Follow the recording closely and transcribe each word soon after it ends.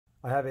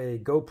I have a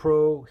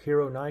GoPro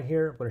Hero 9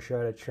 here. I'm going to show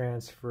you how to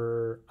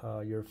transfer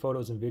your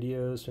photos and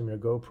videos from your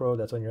GoPro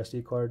that's on your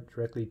SD card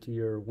directly to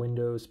your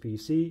Windows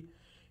PC.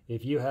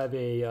 If you have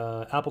a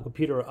Apple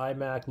computer or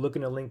iMac, look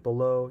in the link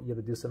below. You have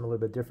to do something a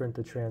little bit different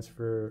to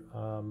transfer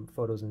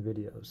photos and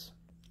videos.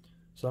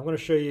 So I'm going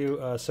to show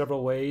you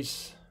several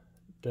ways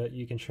that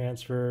you can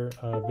transfer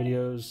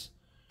videos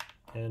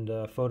and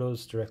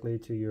photos directly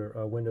to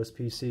your Windows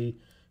PC.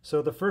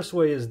 So the first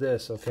way is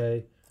this,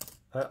 okay?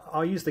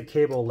 I'll use the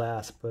cable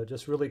last, but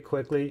just really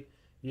quickly,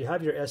 you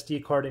have your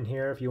SD card in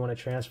here if you want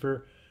to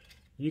transfer.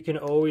 You can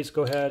always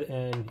go ahead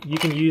and you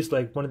can use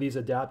like one of these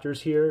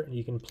adapters here, and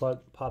you can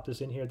pop this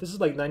in here. This is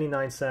like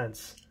 99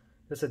 cents.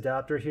 This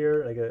adapter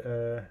here, like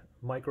a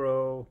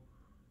micro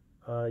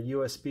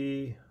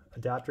USB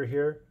adapter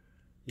here.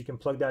 You can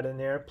plug that in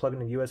there, plug in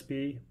the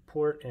USB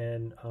port,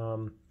 and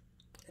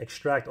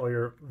extract all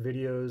your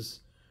videos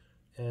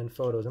and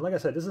photos. And like I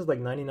said, this is like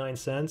 99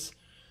 cents.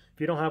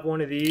 If you don't have one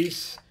of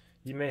these,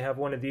 you may have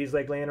one of these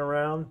like laying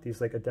around,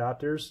 these like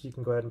adapters. You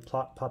can go ahead and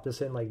pop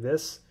this in like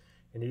this.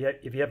 And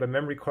if you have a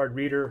memory card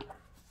reader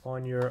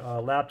on your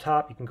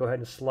laptop, you can go ahead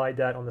and slide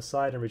that on the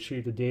side and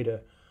retrieve the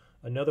data.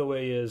 Another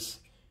way is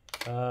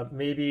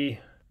maybe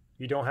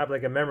you don't have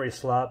like a memory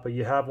slot, but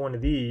you have one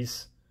of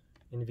these.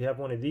 And if you have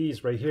one of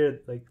these right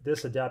here, like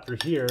this adapter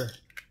here,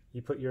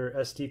 you put your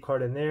SD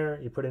card in there,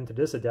 you put it into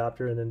this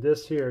adapter, and then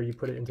this here, you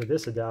put it into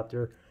this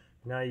adapter.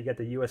 Now you get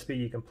the USB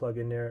you can plug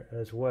in there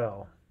as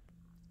well.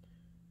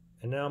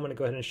 And now I'm going to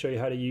go ahead and show you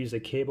how to use a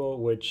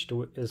cable, which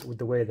is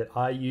the way that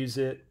I use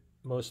it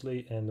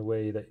mostly, and the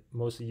way that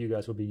most of you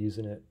guys will be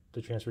using it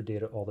to transfer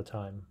data all the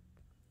time.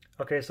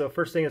 Okay, so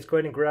first thing is go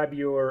ahead and grab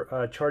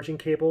your charging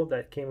cable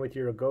that came with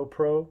your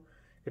GoPro.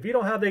 If you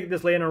don't have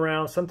this laying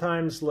around,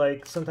 sometimes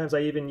I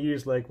even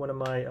use like one of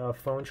my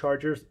phone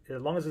chargers.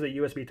 As long as it's a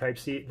USB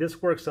Type-C,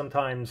 this works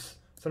sometimes.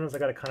 Sometimes I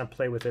got to kind of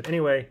play with it.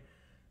 Anyway,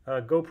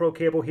 GoPro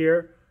cable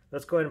here.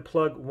 Let's go ahead and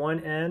plug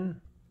one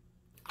end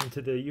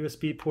into the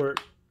USB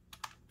port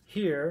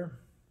here.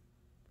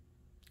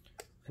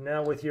 And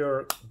now with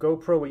your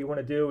GoPro, what you want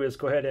to do is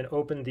go ahead and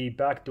open the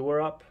back door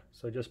up.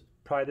 So just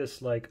pry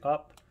this like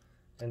up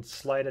and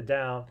slide it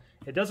down.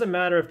 It doesn't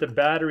matter if the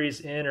battery's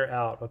in or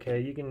out, okay?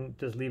 You can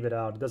just leave it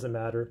out, it doesn't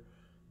matter.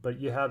 But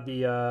you have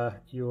the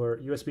your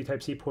USB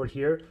Type-C port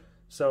here.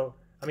 So,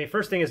 I mean,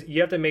 first thing is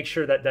you have to make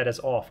sure that that is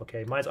off,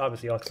 okay? Mine's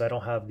obviously off because I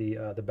don't have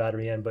the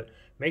battery in, but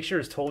make sure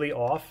it's totally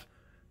off,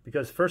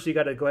 because first you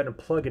got to go ahead and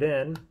plug it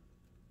in.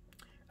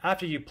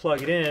 After you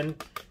plug it in,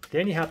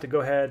 then you have to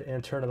go ahead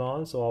and turn it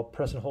on. So I'll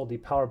press and hold the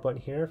power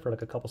button here for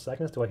like a couple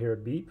seconds till I hear a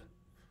beep.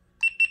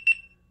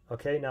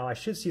 Okay, now I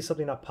should see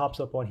something that pops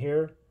up on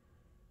here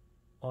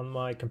on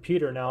my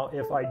computer. Now,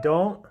 if I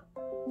don't,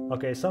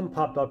 okay, something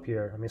popped up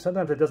here. I mean,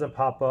 sometimes it doesn't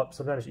pop up.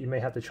 Sometimes you may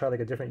have to try like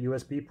a different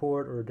USB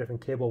port or a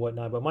different cable,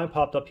 whatnot. But mine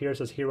popped up here. It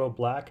says Hero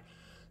Black.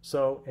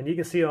 So, and you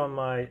can see on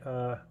my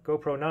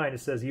GoPro 9, it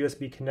says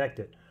USB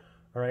connected.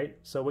 All right,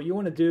 so what you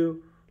want to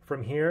do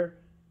from here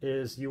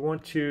is you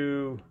want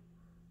to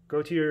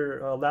go to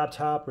your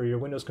laptop or your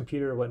Windows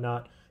computer or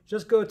whatnot.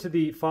 Just go to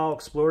the File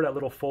Explorer, that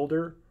little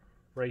folder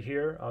right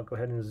here. I'll go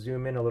ahead and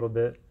zoom in a little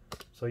bit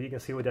so you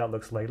can see what that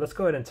looks like. Let's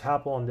go ahead and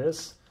tap on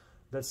this.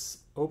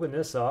 Let's open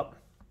this up.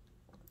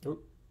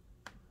 Oop.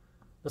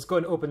 Let's go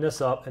ahead and open this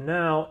up. And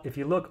now, if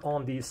you look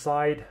on the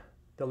side,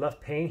 the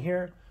left pane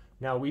here,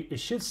 now it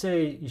should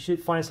say, you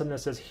should find something that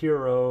says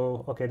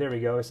Hero. Okay, there we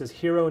go. It says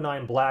Hero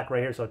 9 Black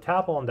right here. So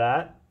tap on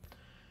that.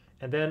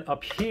 And then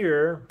up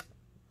here,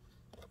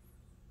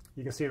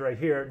 you can see it right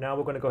here. Now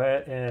we're going to go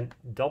ahead and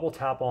double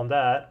tap on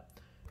that.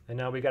 And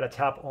now we got to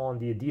tap on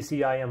the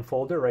DCIM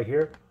folder right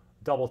here.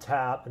 Double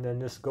tap, and then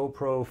this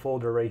GoPro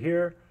folder right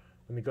here.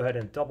 Let me go ahead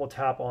and double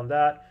tap on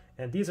that.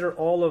 And these are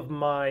all of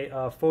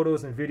my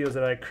photos and videos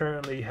that I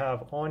currently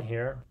have on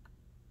here.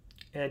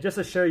 And just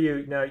to show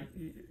you, now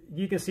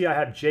you can see I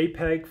have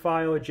JPEG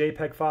file,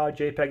 JPEG file,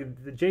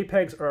 JPEG. The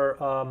JPEGs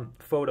are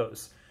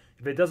photos.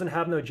 If it doesn't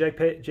have no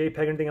JPEG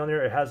or anything on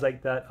there, it has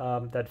like that,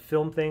 that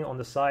film thing on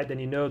the side, then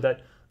you know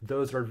that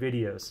those are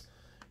videos.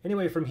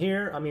 Anyway, from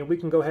here, I mean, we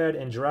can go ahead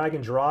and drag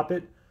and drop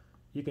it.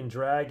 You can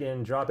drag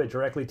and drop it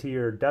directly to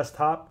your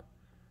desktop.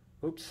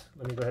 Oops,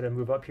 let me go ahead and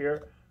move up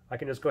here. I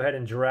can just go ahead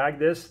and drag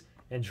this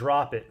and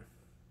drop it.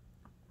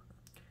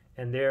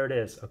 And there it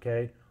is,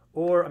 okay?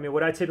 Or, I mean,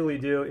 what I typically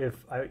do,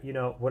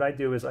 what I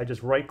do is I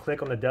just right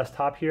click on the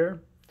desktop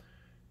here,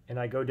 and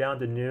I go down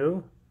to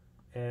New,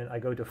 and I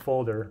go to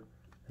Folder,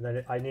 and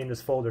then I name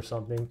this folder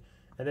something.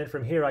 And then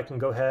from here, I can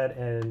go ahead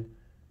and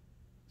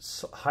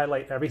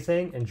highlight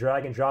everything and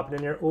drag and drop it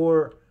in there.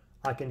 Or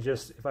I can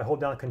just, if I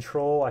hold down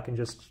Control, I can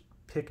just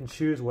pick and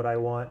choose what I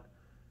want.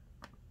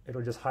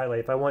 It'll just highlight.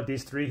 If I want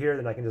these three here,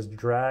 then I can just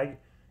drag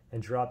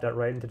and drop that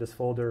right into this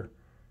folder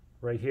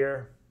right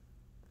here.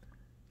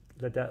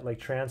 Let that like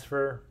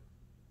transfer.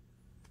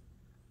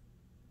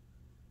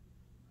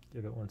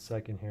 Give it 1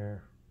 second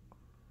here.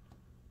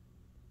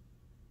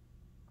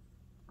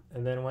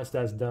 And then once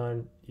that's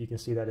done, you can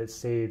see that it's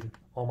saved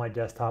on my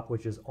desktop,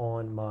 which is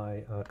on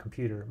my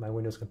computer, my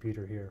Windows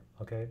computer here.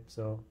 Okay,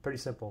 so pretty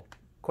simple.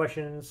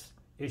 Questions,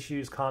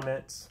 issues,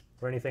 comments,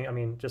 or anything, I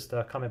mean, just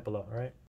comment below, all right?